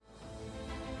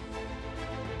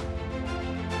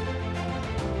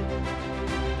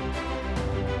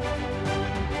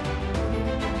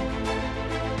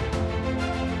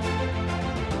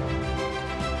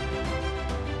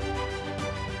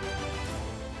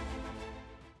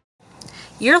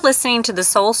You're listening to the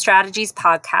Soul Strategies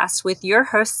podcast with your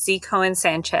host, Z. Cohen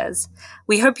Sanchez.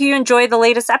 We hope you enjoy the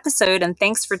latest episode and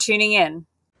thanks for tuning in.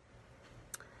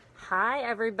 Hi,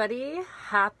 everybody.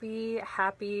 Happy,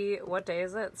 what day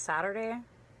is it? Saturday?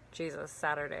 Jesus,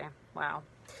 Saturday. Wow.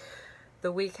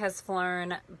 The week has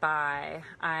flown by.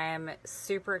 I'm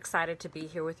super excited to be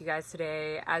here with you guys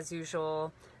today. As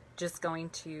usual, just going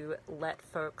to let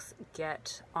folks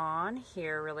get on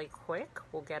here really quick.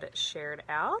 We'll get it shared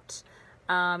out.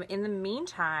 In the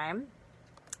meantime,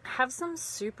 I have some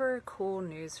super cool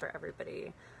news for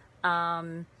everybody.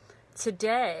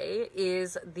 Today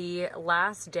is the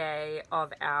last day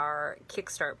of our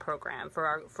Kickstart program for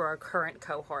our current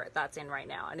cohort that's in right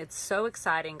now. And it's so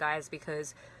exciting, guys,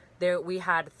 because we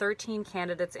had 13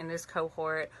 candidates in this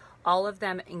cohort, all of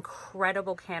them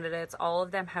incredible candidates. All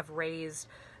of them have raised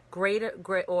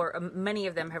many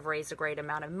of them have raised a great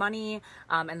amount of money,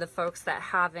 and the folks that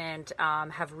haven't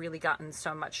have really gotten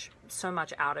so much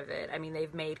out of it. I mean,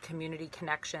 they've made community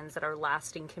connections that are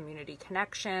lasting community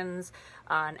connections,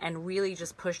 and really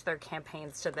just pushed their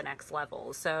campaigns to the next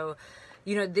level. So,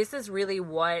 this is really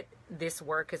what this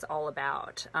work is all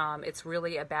about. It's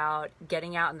really about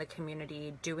getting out in the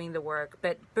community, doing the work,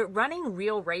 but running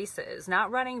real races,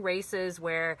 not running races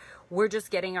where we're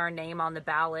just getting our name on the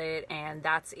ballot and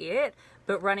that's it,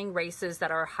 but running races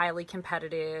that are highly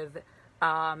competitive,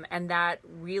 and that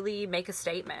really make a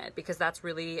statement, because that's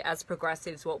really, as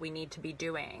progressives, what we need to be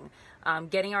doing.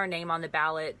 Getting our name on the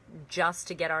ballot just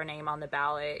to get our name on the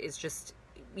ballot is just,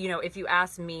 if you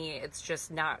ask me, it's just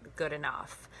not good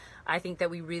enough. I think that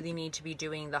we really need to be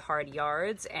doing the hard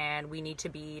yards, and we need to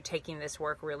be taking this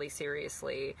work really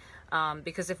seriously.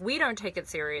 Because if we don't take it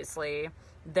seriously,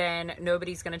 then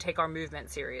nobody's going to take our movement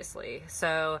seriously.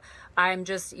 So I'm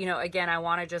just, again, I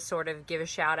want to just sort of give a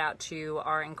shout out to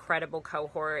our incredible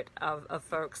cohort of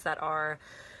folks that are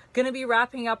going to be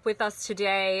wrapping up with us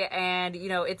today. And,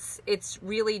 it's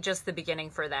really just the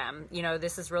beginning for them.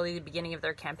 This is really the beginning of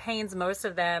their campaigns. Most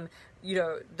of them,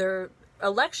 their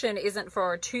election isn't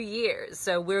for 2 years.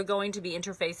 So we're going to be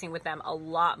interfacing with them a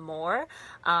lot more.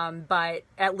 But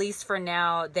at least for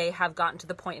now, they have gotten to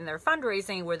the point in their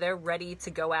fundraising where they're ready to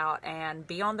go out and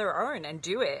be on their own and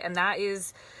do it. And that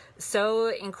is so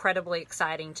incredibly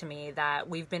exciting to me, that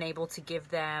we've been able to give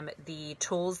them the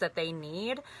tools that they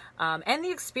need, and the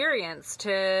experience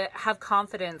to have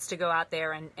confidence to go out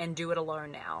there and do it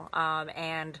alone now.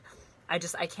 And I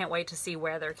can't wait to see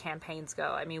where their campaigns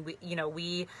go. I mean,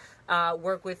 we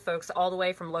work with folks all the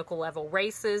way from local level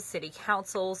races, city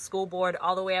council, school board,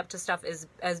 all the way up to stuff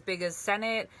as big as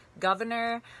Senate,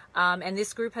 governor. And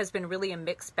this group has been really a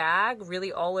mixed bag,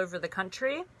 really all over the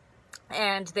country.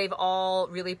 And they've all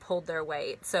really pulled their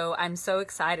weight. So I'm so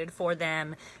excited for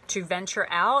them to venture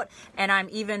out. And I'm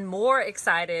even more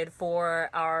excited for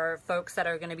our folks that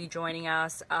are going to be joining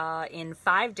us in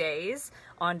 5 days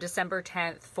on December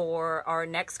 10th for our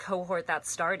next cohort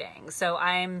that's starting. So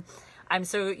I'm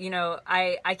so,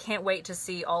 I can't wait to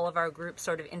see all of our groups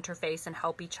sort of interface and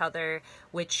help each other,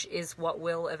 which is what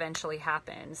will eventually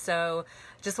happen. So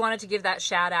just wanted to give that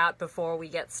shout out before we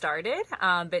get started.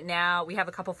 But now we have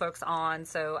a couple folks on,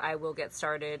 so I will get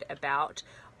started about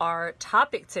our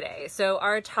topic today. So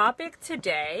our topic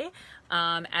today,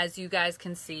 as you guys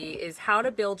can see, is how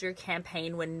to build your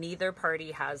campaign when neither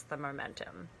party has the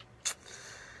momentum.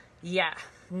 Yeah,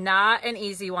 not an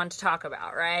easy one to talk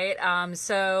about, right?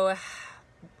 So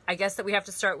I guess that we have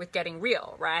to start with getting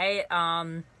real, right?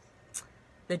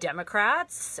 The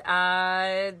Democrats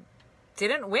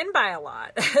didn't win by a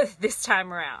lot this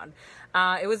time around.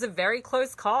 It was a very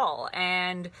close call,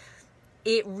 and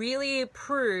it really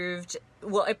proved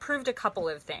a couple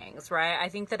of things, right? I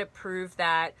think that it proved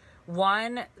that,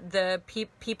 one, the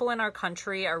people in our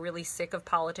country are really sick of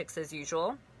politics as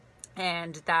usual,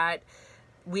 and that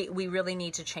we really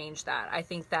need to change that. I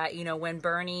think that, when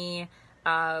Bernie,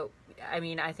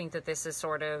 I think that this is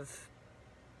sort of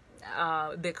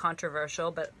a bit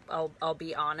controversial, but I'll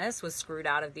be honest, was screwed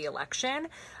out of the election.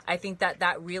 I think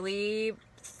that really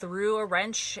threw a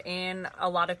wrench in a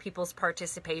lot of people's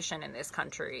participation in this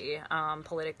country,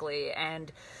 politically.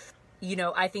 And,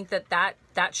 I think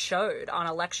that showed on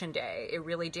election day. It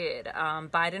really did.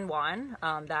 Biden won.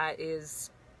 That is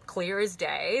clear as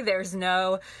day.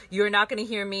 You're not going to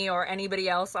hear me or anybody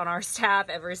else on our staff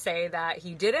ever say that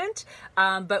he didn't.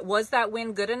 But was that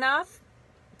win good enough?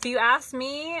 If you ask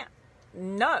me,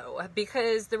 no,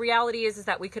 because the reality is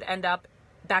that we could end up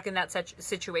back in that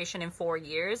situation in 4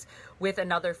 years with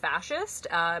another fascist.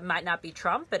 Might not be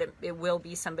Trump, but it will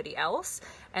be somebody else.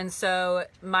 And so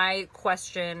my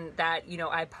question that,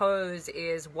 I pose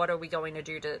is, what are we going to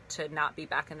do to not be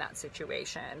back in that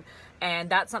situation? And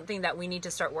that's something that we need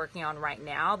to start working on right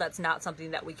now. That's not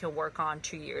something that we can work on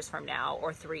 2 years from now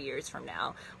or 3 years from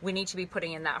now. We need to be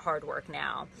putting in that hard work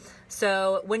now.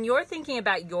 So when you're thinking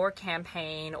about your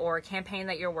campaign or a campaign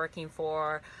that you're working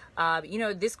for,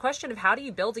 this question of how do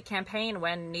you build a campaign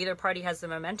when neither party has the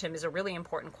momentum is a really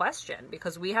important question,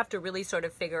 because we have to really sort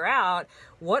of figure out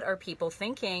what are people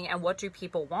thinking and what do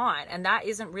people want. And that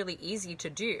isn't really easy to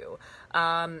do.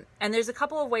 And there's a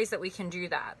couple of ways that we can do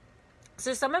that.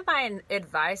 So some of my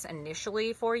advice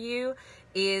initially for you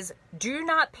is do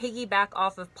not piggyback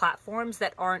off of platforms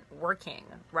that aren't working,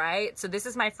 right? So this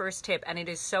is my first tip, and it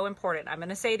is so important. I'm going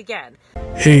to say it again.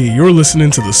 Hey, you're listening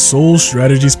to the Soul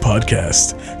Strategies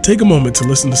Podcast. Take a moment to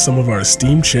listen to some of our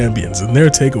esteemed champions and their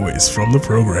takeaways from the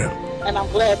program. And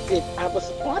I'm glad that I was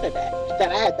a part of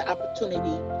that I had the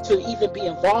opportunity to even be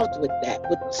involved with that,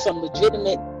 with some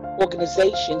legitimate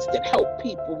organizations that help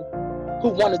people who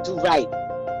want to do right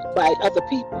by other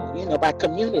people, by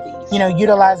communities.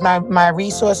 Utilize my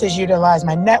resources, utilize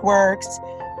my networks.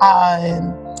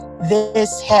 The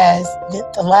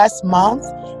last month,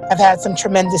 I've had some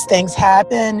tremendous things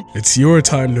happen. It's your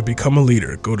time to become a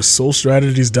leader. Go to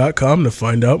soulstrategies.com to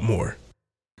find out more.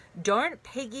 Don't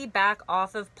piggyback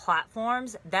off of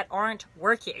platforms that aren't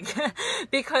working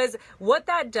because what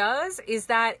that does is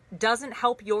that doesn't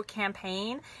help your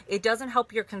campaign. It doesn't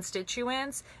help your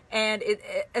constituents. And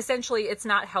essentially, it's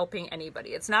not helping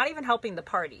anybody. It's not even helping the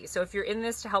party. So if you're in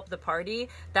this to help the party,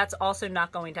 that's also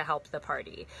not going to help the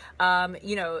party.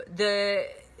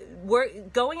 We're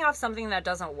going off something that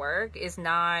doesn't work is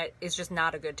just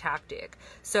not a good tactic.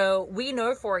 So we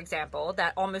know, for example,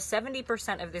 that almost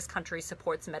 70% of this country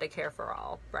supports Medicare for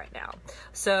all right now.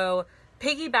 So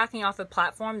piggybacking off a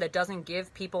platform that doesn't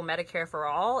give people Medicare for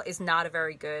all is not a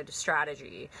very good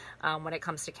strategy when it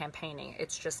comes to campaigning.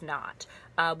 It's just not.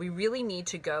 We really need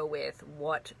to go with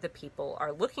what the people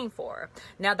are looking for.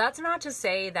 Now, that's not to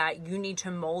say that you need to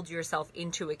mold yourself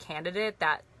into a candidate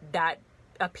that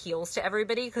appeals to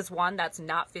everybody, because one, that's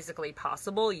not physically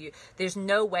possible. There's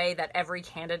no way that every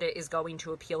candidate is going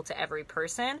to appeal to every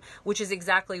person, which is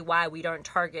exactly why we don't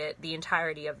target the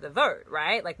entirety of the vote,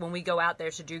 right? Like when we go out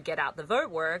there to do get out the vote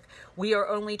work, we are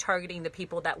only targeting the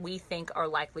people that we think are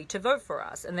likely to vote for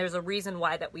us. And there's a reason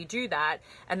why that we do that.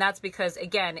 And that's because,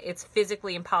 again, it's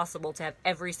physically impossible to have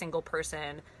every single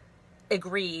person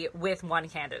agree with one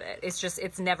candidate.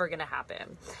 It's never going to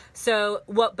happen. So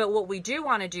what we do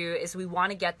want to do is we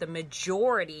want to get the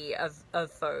majority of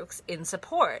folks in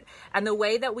support. And the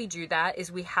way that we do that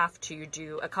is we have to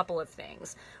do a couple of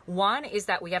things. One is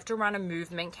that we have to run a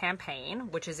movement campaign,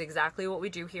 which is exactly what we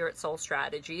do here at Soul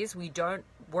Strategies. We don't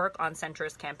work on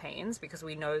centrist campaigns because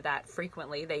we know that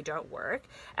frequently they don't work.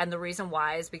 And the reason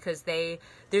why is because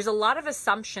there's a lot of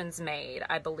assumptions made,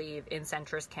 I believe, in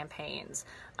centrist campaigns.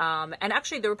 And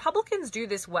actually the Republicans do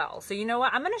this well. So you know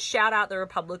what? I'm going to shout out the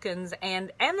Republicans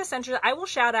and the centrists. I will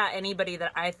shout out anybody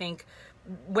that I think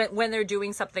when they're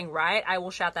doing something right, I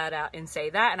will shout that out and say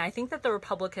that. And I think that the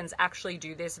Republicans actually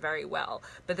do this very well.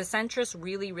 But the centrists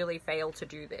really, really fail to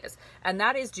do this. And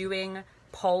that is doing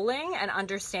polling and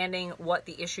understanding what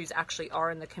the issues actually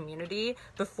are in the community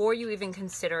before you even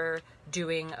consider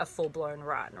doing a full-blown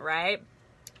run, right?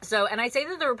 So, and I say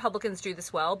that the Republicans do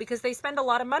this well because they spend a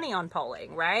lot of money on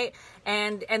polling, right?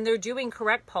 And they're doing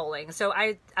correct polling. So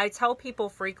I tell people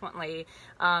frequently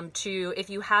if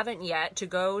you haven't yet, to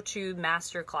go to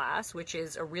Masterclass, which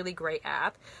is a really great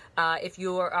app. If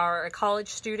you are a college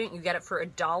student, you get it for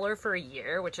 $1 for a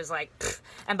year, which is like, pfft.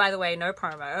 And by the way, no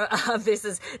promo. This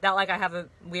is not like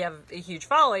we have a huge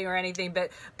following or anything,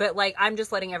 but like, I'm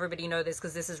just letting everybody know this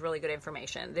because this is really good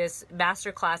information. This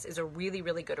Masterclass is a really,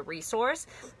 really good resource.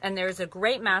 And there's a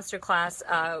great masterclass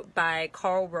by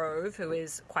Karl Rove, who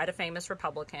is quite a famous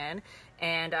Republican,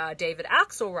 and David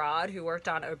Axelrod, who worked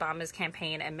on Obama's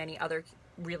campaign and many other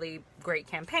really great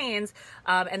campaigns.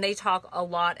 And they talk a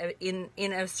lot in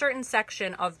a certain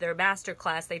section of their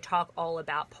masterclass, they talk all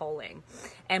about polling.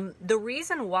 And the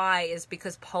reason why is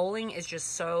because polling is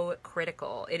just so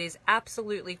critical. It is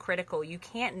absolutely critical. You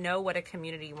can't know what a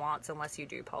community wants unless you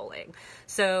do polling.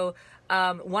 So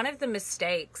one of the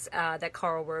mistakes that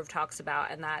Karl Rove talks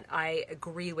about, and that I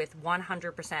agree with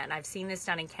 100%, and I've seen this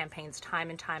done in campaigns time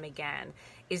and time again,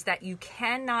 is that you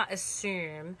cannot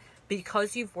assume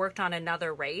because you've worked on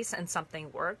another race and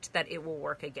something worked, that it will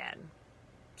work again.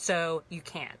 So you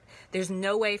can't. There's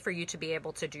no way for you to be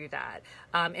able to do that.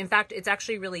 In fact, it's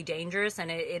actually really dangerous,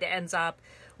 and it ends up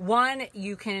one,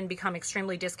 you can become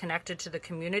extremely disconnected to the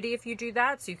community if you do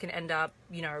that. So you can end up,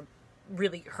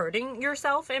 really hurting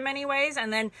yourself in many ways.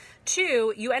 And then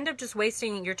two, you end up just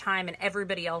wasting your time and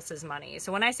everybody else's money.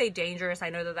 So when I say dangerous, I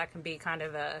know that can be kind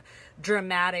of a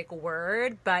dramatic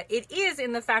word, but it is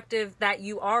in the fact of that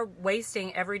you are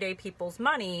wasting everyday people's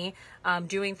money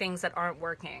doing things that aren't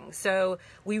working. So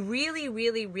we really,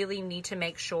 really, really need to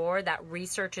make sure that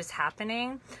research is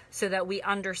happening so that we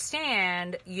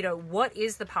understand, what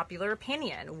is the popular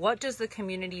opinion? What does the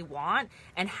community want?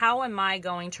 And how am I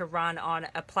going to run on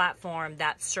a platform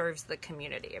that serves the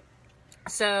community?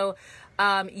 So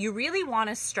you really want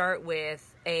to start with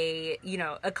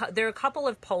there are a couple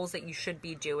of polls that you should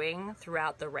be doing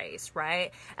throughout the race, right?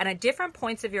 And at different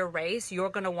points of your race, you're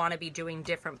going to want to be doing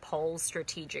different polls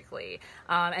strategically.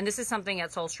 And this is something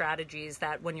at Soul Strategies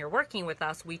that when you're working with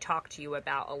us, we talk to you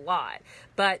about a lot.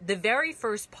 But the very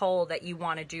first poll that you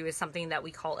want to do is something that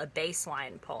we call a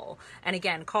baseline poll. And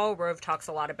again, Karl Rove talks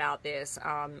a lot about this.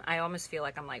 I almost feel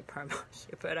like I'm like promoting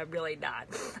you, but I'm really not.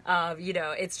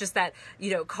 It's just that,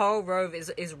 Karl Rove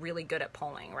is really good at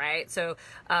polling, right? So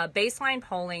baseline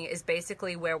polling is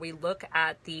basically where we look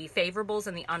at the favorables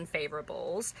and the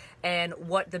unfavorables and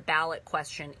what the ballot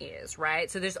question is,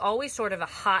 right? So there's always sort of a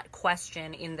hot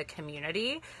question in the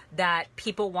community that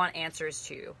people want answers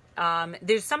to.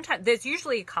 There's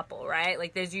usually a couple, right?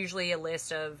 Like there's usually a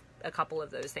list of a couple of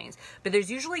those things, but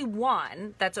there's usually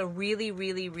one that's a really,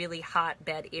 really, really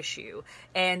hotbed issue.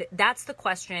 And that's the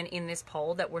question in this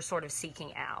poll that we're sort of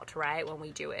seeking out, right, when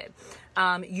we do it.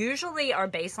 Usually our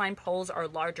baseline polls are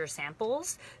larger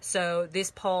samples. So this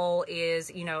poll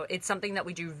is, it's something that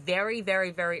we do very,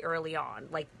 very, very early on.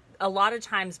 Like a lot of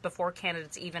times before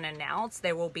candidates even announce,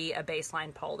 there will be a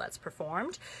baseline poll that's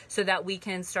performed so that we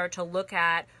can start to look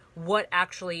at what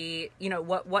actually,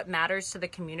 what matters to the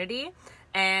community.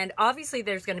 And obviously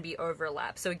there's going to be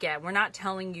overlap. So again, we're not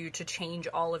telling you to change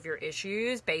all of your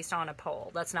issues based on a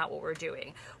poll. That's not what we're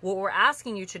doing. What we're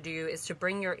asking you to do is to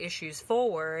bring your issues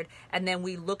forward, and then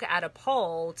we look at a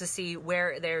poll to see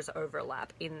where there's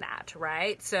overlap in that,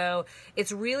 right? So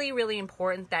it's really, really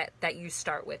important that you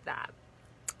start with that.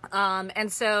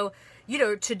 And so,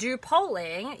 to do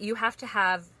polling, you have to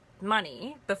have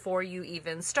money before you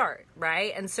even start,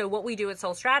 right? And so what we do at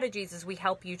Soul Strategies is we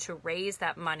help you to raise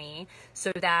that money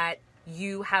so that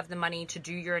you have the money to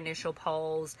do your initial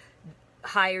polls,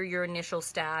 hire your initial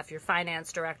staff, your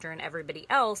finance director, and everybody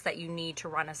else that you need to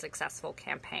run a successful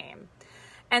campaign.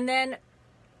 And then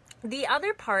the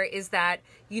other part is that,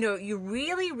 you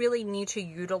really, really need to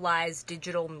utilize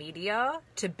digital media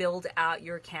to build out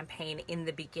your campaign in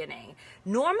the beginning.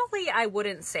 Normally, I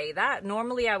wouldn't say that.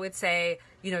 Normally, I would say,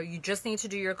 you just need to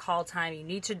do your call time. You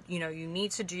need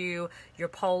to do your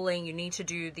polling. You need to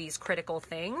do these critical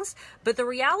things. But the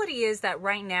reality is that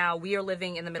right now we are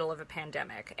living in the middle of a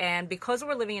pandemic. And because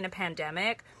we're living in a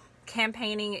pandemic,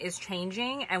 campaigning is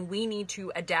changing and we need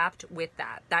to adapt with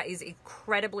that. That is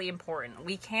incredibly important.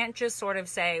 We can't just sort of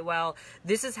say, well,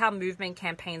 this is how movement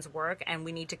campaigns work and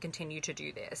we need to continue to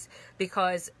do this.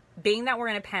 Because being that we're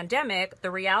in a pandemic,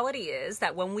 the reality is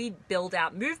that when we build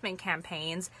out movement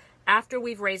campaigns, after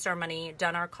we've raised our money,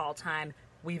 done our call time,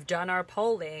 we've done our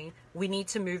polling, we need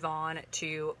to move on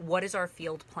to what is our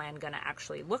field plan going to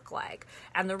actually look like.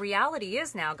 And the reality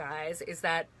is now, guys, is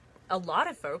that a lot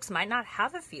of folks might not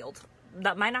have a field,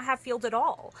 that might not have field at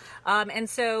all. And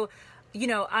so,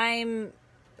 I'm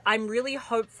really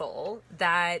hopeful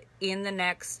that in the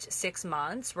next 6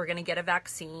 months, we're going to get a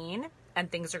vaccine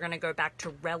and things are going to go back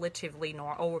to relatively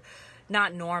normal, or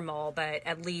not normal, but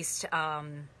at least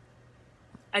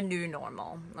a new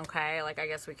normal. Okay. Like, I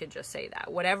guess we could just say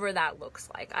that, whatever that looks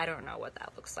like. I don't know what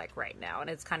that looks like right now. And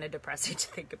it's kind of depressing to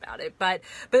think about it, but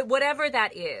whatever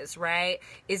that is, right,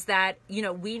 is that,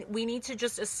 we need to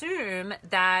just assume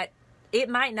that it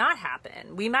might not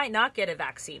happen. We might not get a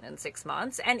vaccine in 6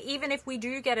 months. And even if we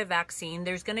do get a vaccine,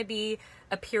 there's going to be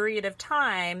a period of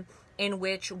time in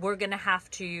which we're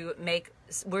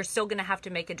still going to have to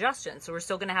make adjustments. So we're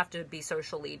still going to have to be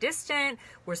socially distant.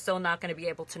 We're still not going to be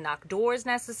able to knock doors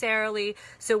necessarily.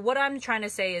 So what I'm trying to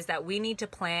say is that we need to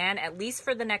plan, at least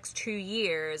for the next 2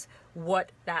 years,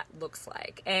 what that looks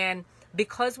like. And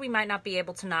because we might not be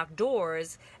able to knock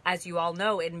doors, as you all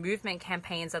know, in movement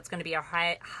campaigns, that's going to be our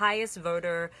highest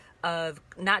voter of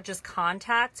not just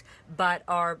contact, but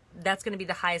that's going to be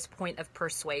the highest point of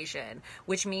persuasion,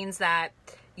 which means that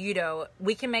you know,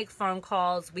 we can make phone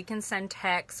calls, we can send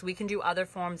texts, we can do other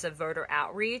forms of voter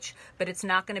outreach, but it's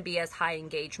not going to be as high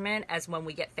engagement as when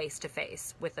we get face to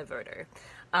face with a voter.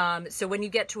 So when you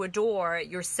get to a door,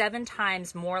 you're 7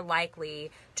 times more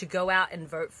likely to go out and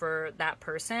vote for that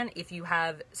person if you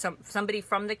have somebody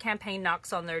from the campaign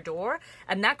knocks on their door,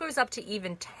 and that goes up to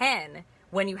even 10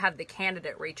 when you have the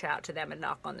candidate reach out to them and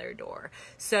knock on their door.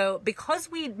 So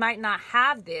because we might not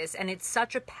have this, and it's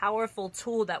such a powerful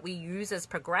tool that we use as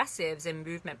progressives in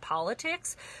movement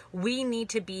politics, we need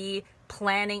to be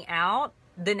planning out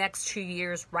the next 2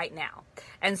 years right now.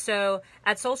 And so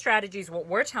at Soul Strategies, what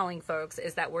we're telling folks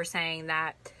is that we're saying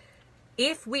that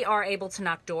if we are able to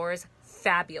knock doors,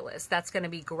 fabulous. That's going to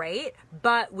be great,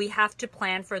 but we have to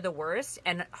plan for the worst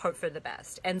and hope for the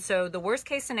best. And so the worst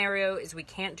case scenario is we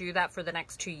can't do that for the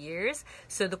next 2 years.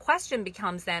 So the question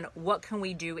becomes then, what can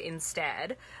we do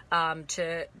instead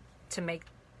to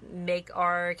make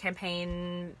our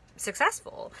campaign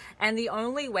successful? And the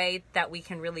only way that we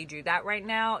can really do that right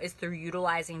now is through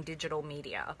utilizing digital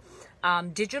media.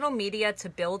 Digital media to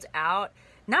build out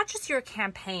not just your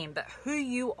campaign, but who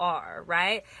you are,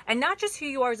 right? And not just who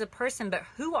you are as a person, but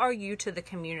who are you to the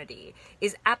community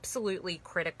is absolutely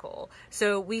critical.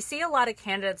 So we see a lot of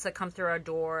candidates that come through our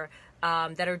door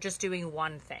that are just doing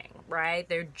one thing, right?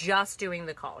 They're just doing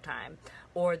the call time,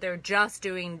 or they're just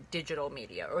doing digital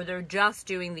media, or they're just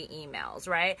doing the emails,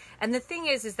 right? And the thing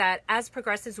is that as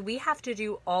progressives, we have to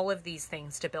do all of these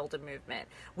things to build a movement.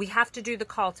 We have to do the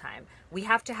call time. We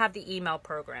have to have the email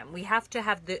program. We have to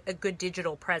have a good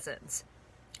digital presence.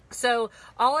 So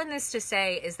all in this to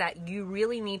say is that you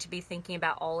really need to be thinking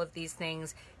about all of these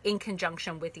things in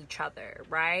conjunction with each other,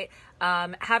 right?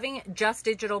 Having just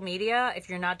digital media, if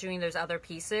you're not doing those other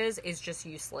pieces, is just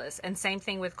useless. And same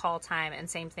thing with call time, and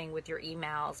same thing with your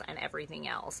emails and everything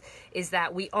else, is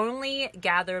that we only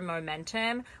gather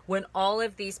momentum when all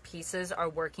of these pieces are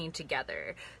working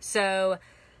together. So,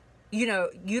 you know,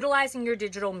 utilizing your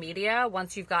digital media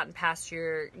once you've gotten past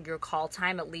your call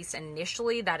time, at least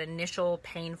initially, that initial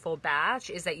painful batch,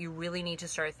 is that you really need to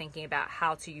start thinking about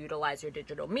how to utilize your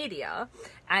digital media.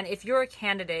 And if you're a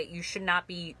candidate, you should not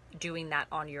be doing that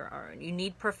on your own. You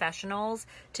need professionals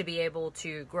to be able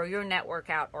to grow your network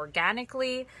out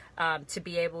organically, to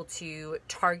be able to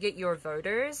target your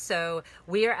voters. So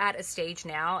we are at a stage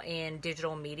now in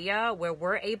digital media where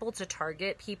we're able to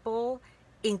target people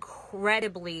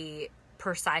incredibly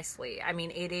precisely. I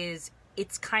mean,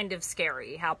 it's kind of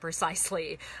scary how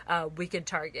precisely we could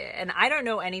target. And I don't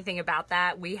know anything about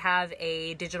that. We have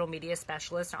a digital media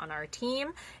specialist on our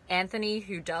team, Anthony,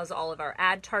 who does all of our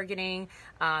ad targeting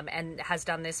and has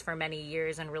done this for many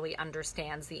years and really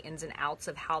understands the ins and outs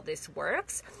of how this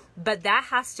works. But that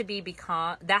has to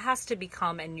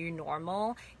become a new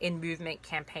normal in movement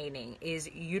campaigning, is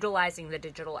utilizing the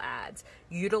digital ads,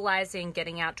 utilizing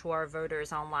getting out to our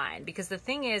voters online. Because the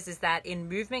thing is that in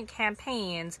movement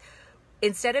campaigns,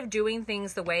 instead of doing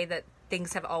things the way that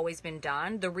things have always been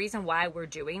done, the reason why we're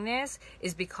doing this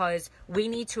is because we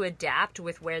need to adapt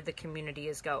with where the community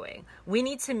is going. We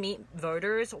need to meet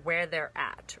voters where they're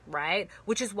at, right?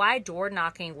 Which is why door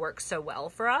knocking works so well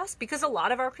for us, because a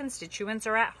lot of our constituents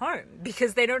are at home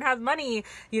because they don't have money,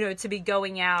 you know, to be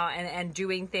going out and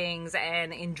doing things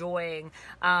and enjoying.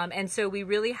 And so we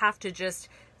really have to just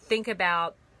think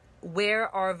about where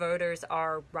our voters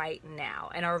are right now.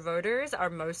 And our voters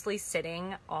are mostly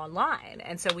sitting online.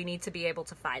 And so we need to be able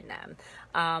to find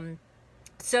them.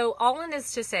 So all in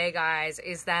this to say, guys,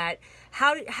 is that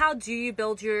how do you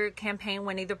build your campaign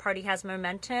when either party has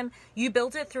momentum? You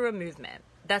build it through a movement.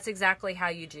 That's exactly how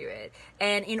you do it.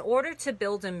 And in order to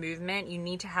build a movement, you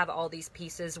need to have all these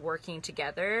pieces working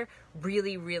together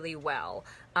really, really well.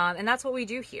 And that's what we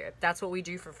do here. That's what we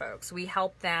do for folks. We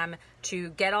help them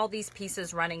to get all these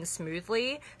pieces running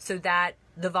smoothly so that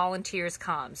the volunteers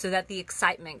come, so that the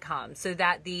excitement comes, so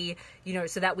that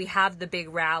so that we have the big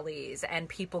rallies and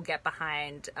people get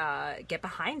behind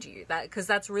you. Because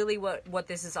that's really what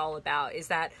this is all about, is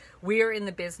that we are in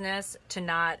the business to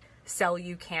not sell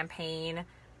you campaign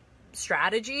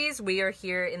strategies. We are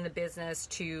here in the business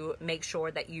to make sure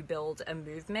that you build a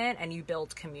movement and you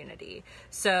build community.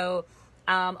 So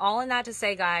all in that to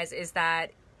say, guys, is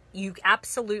that you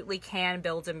absolutely can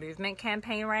build a movement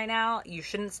campaign right now. You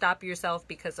shouldn't stop yourself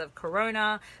because of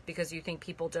Corona, because you think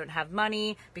people don't have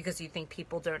money, because you think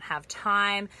people don't have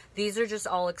time. These are just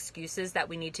all excuses that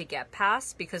we need to get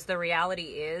past, because the reality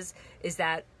is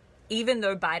that even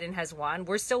though Biden has won,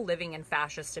 we're still living in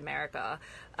fascist America.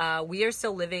 We are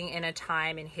still living in a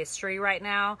time in history right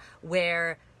now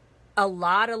where a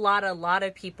lot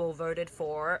of people voted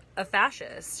for a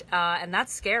fascist. And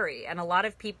that's scary. And a lot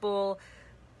of people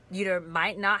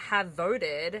might not have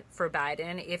voted for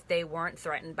Biden if they weren't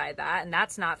threatened by that. And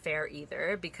that's not fair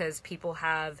either, because people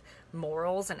have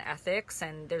morals and ethics,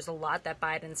 and there's a lot that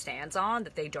Biden stands on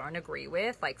that they don't agree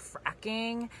with, like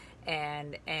fracking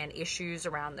and issues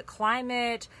around the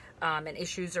climate, and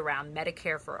issues around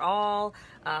Medicare for all.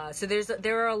 So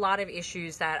there are a lot of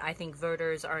issues that I think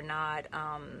voters are not,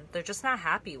 they're just not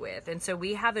happy with. And so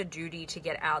we have a duty to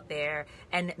get out there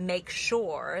and make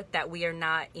sure that we are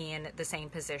not in the same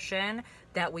position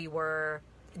that we were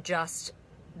just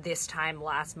this time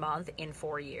last month in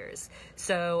 4 years.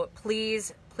 So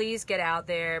please get out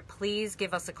there. Please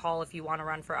give us a call if you want to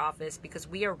run for office, because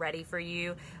we are ready for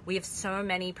you. We have so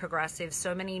many progressives,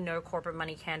 so many no corporate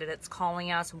money candidates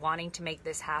calling us, wanting to make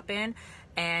this happen.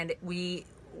 And we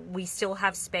still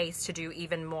have space to do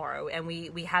even more. And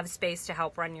we have space to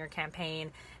help run your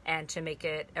campaign and to make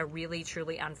it a really,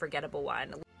 truly unforgettable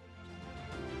one.